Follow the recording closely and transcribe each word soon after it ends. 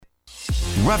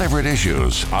Rutherford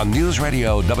Issues on News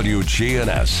Radio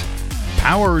WGNS.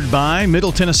 Powered by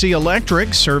Middle Tennessee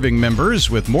Electric, serving members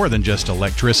with more than just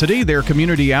electricity. Their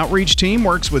community outreach team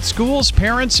works with schools,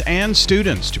 parents, and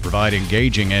students to provide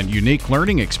engaging and unique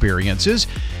learning experiences.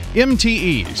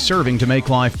 MTE, serving to make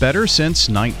life better since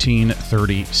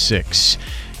 1936.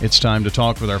 It's time to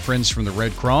talk with our friends from the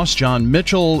Red Cross. John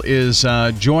Mitchell is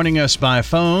joining us by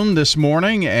phone this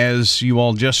morning as you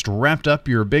all just wrapped up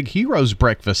your Big Heroes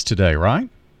breakfast today, right?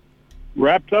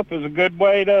 Wrapped up is a good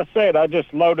way to say it. I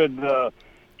just loaded the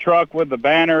truck with the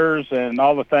banners and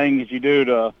all the things you do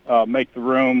to make the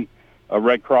room a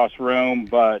Red Cross room.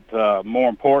 But more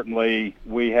importantly,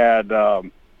 we had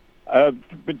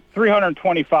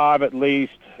 325 at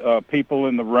least people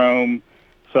in the room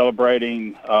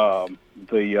celebrating what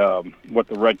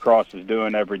the Red Cross is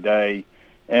doing every day.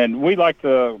 And we like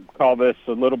to call this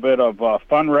a little bit of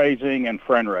fundraising and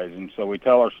friend-raising. So we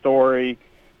tell our story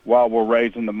while we're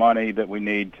raising the money that we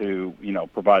need to,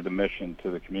 provide the mission to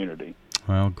the community.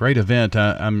 Well, great event.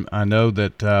 I know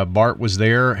that Bart was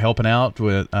there helping out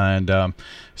with, and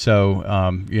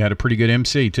so you had a pretty good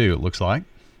MC too, it looks like.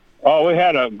 Oh, we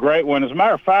had a great one. As a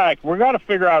matter of fact, we're going to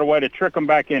figure out a way to trick him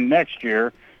back in next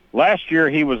year. Last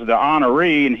year he was the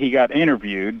honoree and he got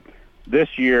interviewed.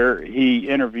 This year he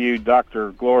interviewed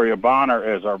Dr. Gloria Bonner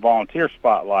as our volunteer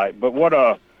spotlight. But what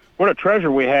a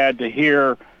treasure we had to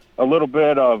hear a little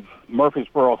bit of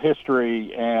Murfreesboro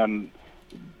history, and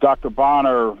Dr.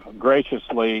 Bonner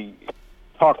graciously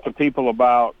talked to people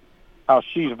about how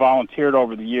she's volunteered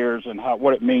over the years and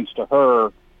what it means to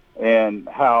her, and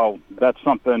how that's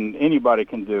something anybody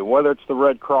can do, whether it's the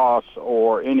Red Cross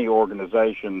or any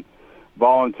organization.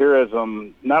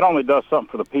 Volunteerism not only does something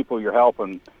for the people you're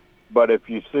helping, but if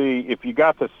you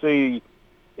got to see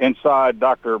inside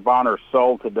Dr. Bonner's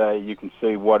soul today, you can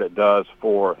see what it does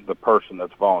for the person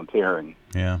that's volunteering.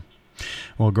 Yeah.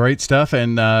 Well, great stuff.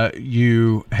 And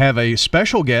you have a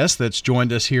special guest that's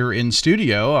joined us here in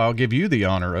studio. I'll give you the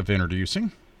honor of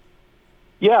introducing.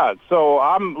 Yeah, so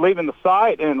I'm leaving the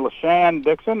site, and LaShann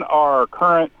Dixon, our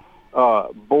current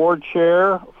board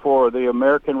chair for the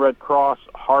American Red Cross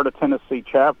Heart of Tennessee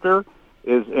chapter,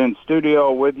 is in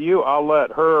studio with you. I'll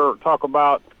let her talk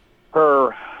about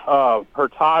her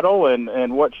title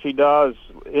and what she does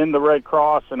in the Red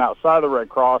Cross and outside the Red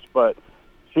Cross, but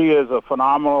she is a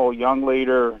phenomenal young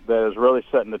leader that is really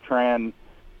setting the trend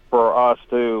for us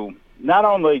to not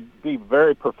only be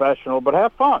very professional, but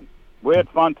have fun. We had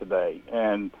fun today,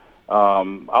 and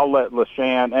I'll let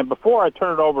LaShann, and before I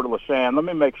turn it over to LaShann, let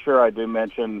me make sure I do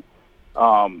mention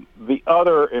the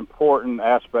other important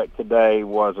aspect today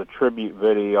was a tribute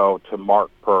video to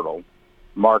Mark Pirtle.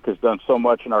 Mark has done so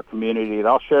much in our community, and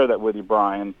I'll share that with you,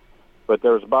 Brian, but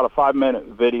there was about a 5-minute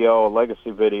video, a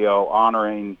legacy video,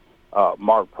 honoring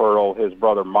Mark Pirtle. His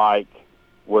brother Mike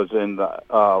was in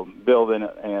the building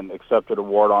and accepted an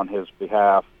award on his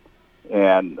behalf,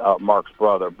 and Mark's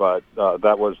brother. But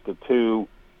that was the two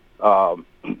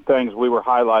things we were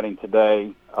highlighting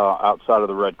today outside of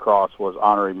the Red Cross, was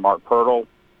honoring Mark Pirtle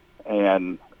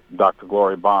and Dr.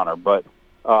 Gloria Bonner. But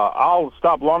I'll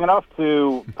stop long enough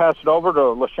to pass it over to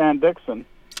LaShann Dixon.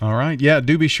 All right. Yeah,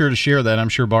 do be sure to share that. I'm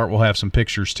sure Bart will have some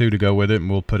pictures, too, to go with it, and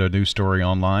we'll put a news story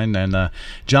online. And,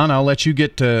 John, I'll let you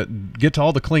get to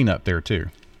all the cleanup there, too.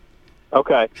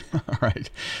 Okay. All right.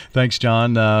 Thanks,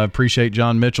 John. Appreciate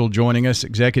John Mitchell joining us,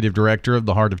 Executive Director of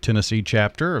the Heart of Tennessee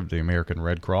chapter of the American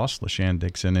Red Cross. LaShann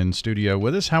Dixon in studio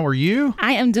with us. How are you?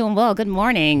 I am doing well. Good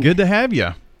morning. Good to have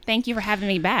you. Thank you for having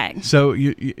me back. So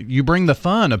you bring the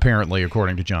fun, apparently,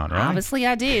 according to John, right? Obviously,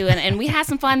 I do. And we had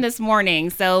some fun this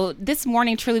morning. So this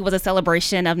morning truly was a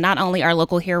celebration of not only our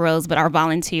local heroes, but our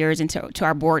volunteers and to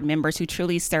our board members who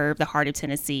truly serve the Heart of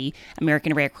Tennessee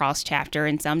American Red Cross chapter.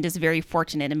 And so I'm just very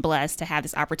fortunate and blessed to have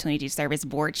this opportunity to serve as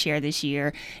board chair this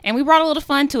year. And we brought a little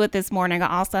fun to it this morning.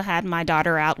 I also had my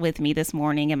daughter out with me this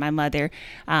morning, and my mother,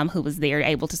 who was there,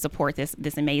 able to support this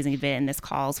amazing event and this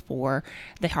cause for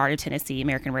the Heart of Tennessee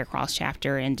American Red Cross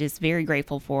chapter, and just very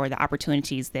grateful for the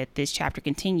opportunities that this chapter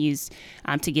continues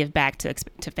to give back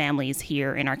to families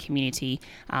here in our community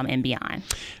and beyond.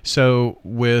 So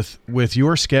with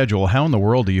your schedule, how in the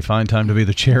world do you find time to be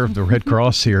the chair of the Red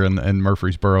Cross here in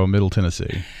Murfreesboro, Middle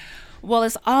Tennessee? Well,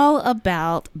 it's all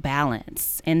about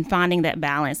balance and finding that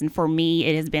balance. And for me,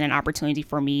 it has been an opportunity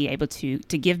for me able to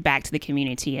give back to the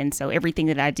community. And so everything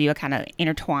that I do, I kind of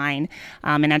intertwine.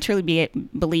 And I truly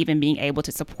believe in being able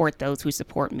to support those who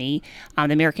support me. The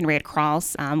American Red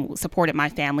Cross supported my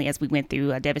family as we went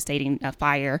through a devastating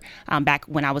fire back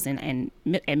when I was at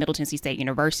Middle Tennessee State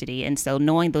University. And so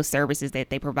knowing those services that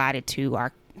they provided to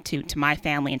our to my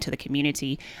family and to the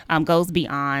community goes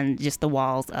beyond just the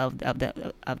walls of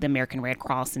the American Red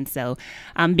Cross. And so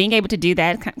being able to do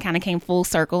that kind of came full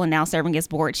circle, and now serving as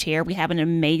board chair, we have an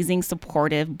amazing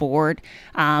supportive board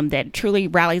that truly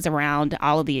rallies around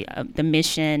all of the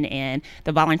mission and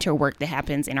the volunteer work that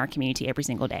happens in our community every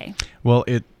single day. Well,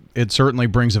 it certainly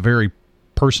brings a very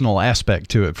personal aspect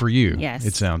to it for you. Yes.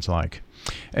 It sounds like.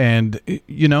 And,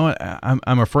 you know,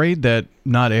 I'm afraid that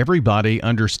not everybody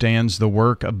understands the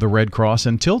work of the Red Cross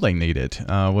until they need it,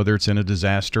 whether it's in a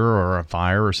disaster or a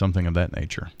fire or something of that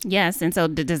nature. Yes, and so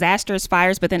the disasters,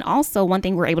 fires, but then also one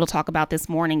thing we're able to talk about this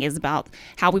morning is about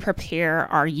how we prepare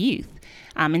our youth.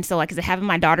 And so, like I said, having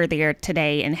my daughter there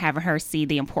today and having her see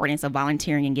the importance of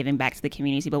volunteering and giving back to the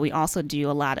community. But we also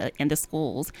do a lot in the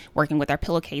schools, working with our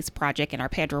Pillowcase project and our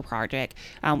Pedro project,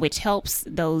 which helps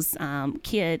those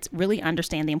kids really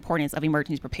understand the importance of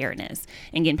emergency preparedness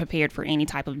and getting prepared for any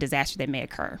type of disaster that may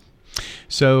occur.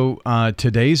 So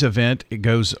today's event, it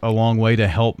goes a long way to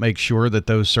help make sure that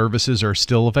those services are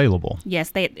still available.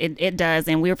 Yes, it does.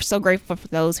 And we're so grateful for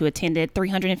those who attended.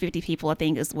 350 people, I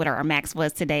think, is what our max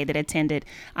was today that attended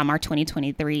our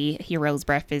 2023 Heroes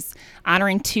Breakfast,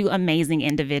 honoring two amazing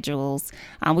individuals.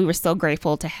 We were so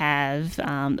grateful to have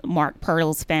Mark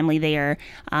Pearl's family there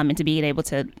and to be able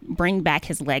to bring back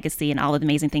his legacy and all of the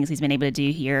amazing things he's been able to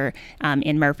do here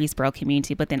in Murfreesboro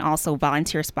community, but then also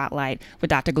volunteer spotlight with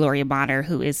Dr. Gloria Bonner,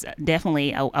 who is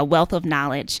definitely a wealth of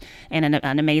knowledge and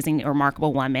an amazing,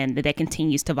 remarkable woman that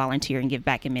continues to volunteer and give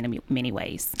back in many, many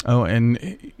ways. Oh,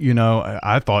 and, you know,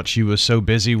 I thought she was so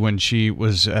busy when she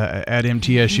was at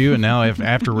MTSU, and now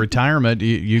after retirement,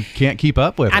 you can't keep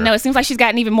up with her. I know. It seems like she's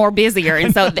gotten even more busier.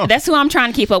 And so that's who I'm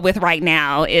trying to keep up with right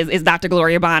now is Dr.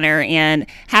 Gloria Bonner, and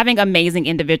having amazing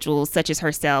individuals such as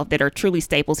herself that are truly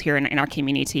staples here in our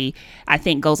community, I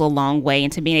think goes a long way.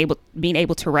 And to being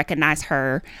able to recognize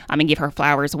her and give her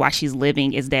flowers while she's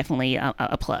living is definitely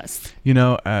a plus. You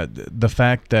know, the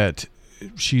fact that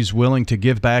she's willing to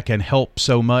give back and help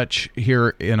so much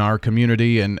here in our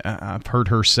community, and I've heard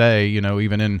her say, you know,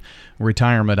 even in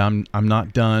retirement, I'm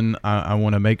not done. I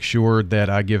want to make sure that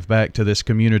I give back to this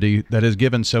community that has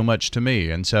given so much to me,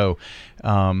 and so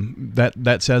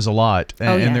that says a lot.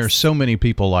 And there's so many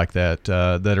people like that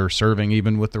that are serving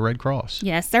even with the Red Cross.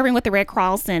 Yes, serving with the Red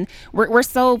Cross, and we're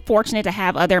so fortunate to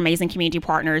have other amazing community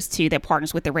partners too that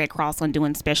partners with the Red Cross on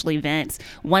doing special events.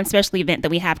 One special event that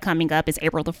we have coming up is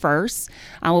April the 1st.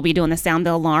 We'll be doing the Sound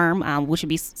the Alarm, which will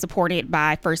be supported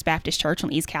by First Baptist Church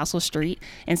on East Castle Street.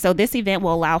 And so this event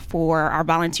will allow for our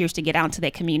volunteers to get out into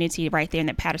that community right there in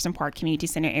that Patterson Park Community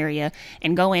Center area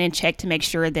and go in and check to make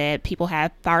sure that people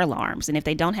have fire alarms. And if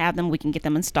they don't have them, we can get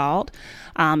them installed.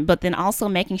 But then also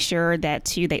making sure that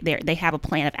too they have a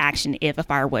plan of action if a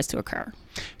fire was to occur.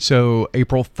 So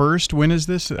April 1st, when is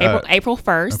this? April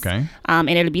 1st. Okay. And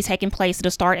it'll be taking place.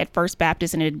 It'll start at First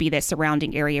Baptist, and it'll be that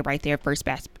surrounding area right there, First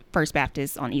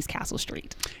Baptist on East Castle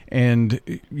Street. And,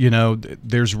 you know,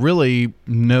 there's really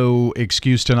no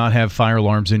excuse to not have fire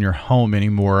alarms in your home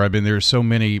anymore. I mean, there's so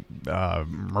many,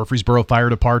 Murfreesboro Fire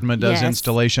Department does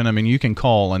installation. I mean, you can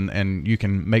call and you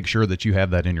can make sure that you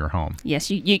have that in your home.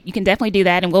 Yes, you can definitely do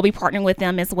that, and we'll be partnering with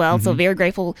them as well. Mm-hmm. So very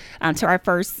grateful to our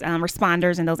first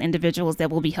responders and those individuals that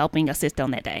will be helping assist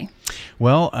on that day.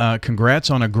 Well, congrats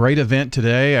on a great event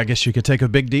today. I guess you could take a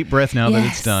big deep breath now that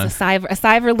it's done. A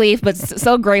sigh of relief, but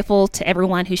so grateful to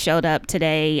everyone who showed up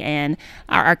today and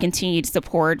our continued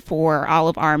support for all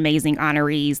of our amazing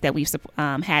honorees that we've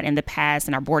had in the past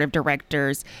and our board of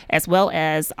directors, as well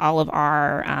as all of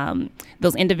our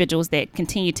those individuals that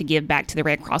continue to give back to the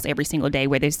Red Cross every single day,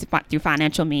 whether it's through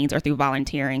financial means or through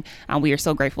volunteering. We are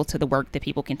so grateful to the work that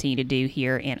people continue to do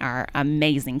here in our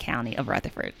amazing county of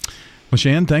Rutherford.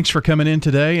 LaShann, thanks for coming in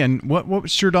today. And what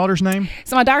was your daughter's name?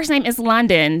 So my daughter's name is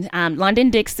London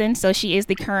Dixon. So she is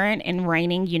the current and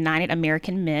reigning United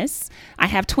American Miss. I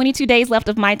have 22 days left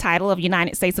of my title of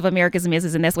United States of America's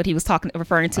Misses, and that's what he was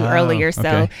referring to earlier. So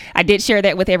okay. I did share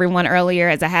that with everyone earlier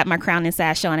as I had my crown and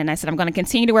sash on, and I said I'm going to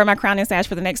continue to wear my crown and sash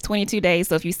for the next 22 days.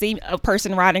 So if you see a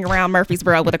person riding around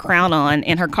Murfreesboro with a crown on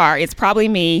in her car, it's probably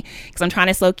me, because I'm trying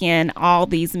to soak in all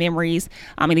these memories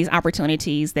and these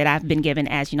opportunities that I've been given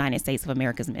as United States of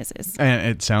America's Misses. And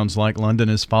it sounds like London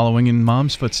is following in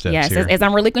Mom's footsteps. Yes, here. As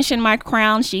I'm relinquishing my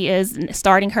crown, she is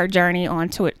starting her journey on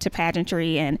to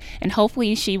pageantry, and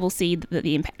hopefully she will see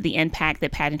the impact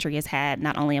that pageantry has had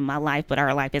not only in my life but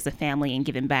our life as a family, and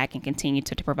giving back and continue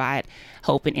to provide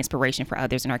hope and inspiration for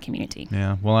others in our community.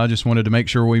 Yeah, well, I just wanted to make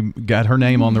sure we got her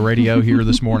name on the radio here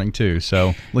this morning too.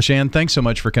 So LaShann, thanks so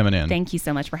much for coming in. Thank you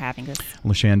so much for having us.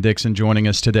 LaShann Dixon joining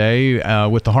us today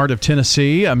with the Heart of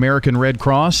Tennessee American Red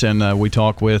Cross, and we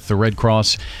talk with the Red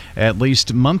Cross at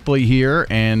least monthly here,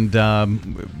 and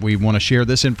we want to share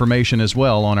this information as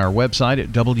well on our website at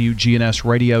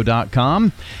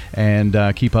WGNSradio.com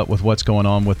and keep up with what's going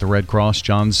on with the Red Cross.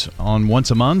 John's on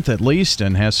once a month at least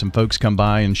and has some folks come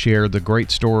by and share the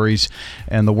great stories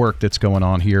and the work that's going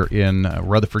on here in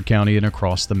Rutherford County and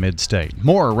across the mid-state.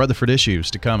 More Rutherford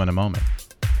Issues to come in a moment.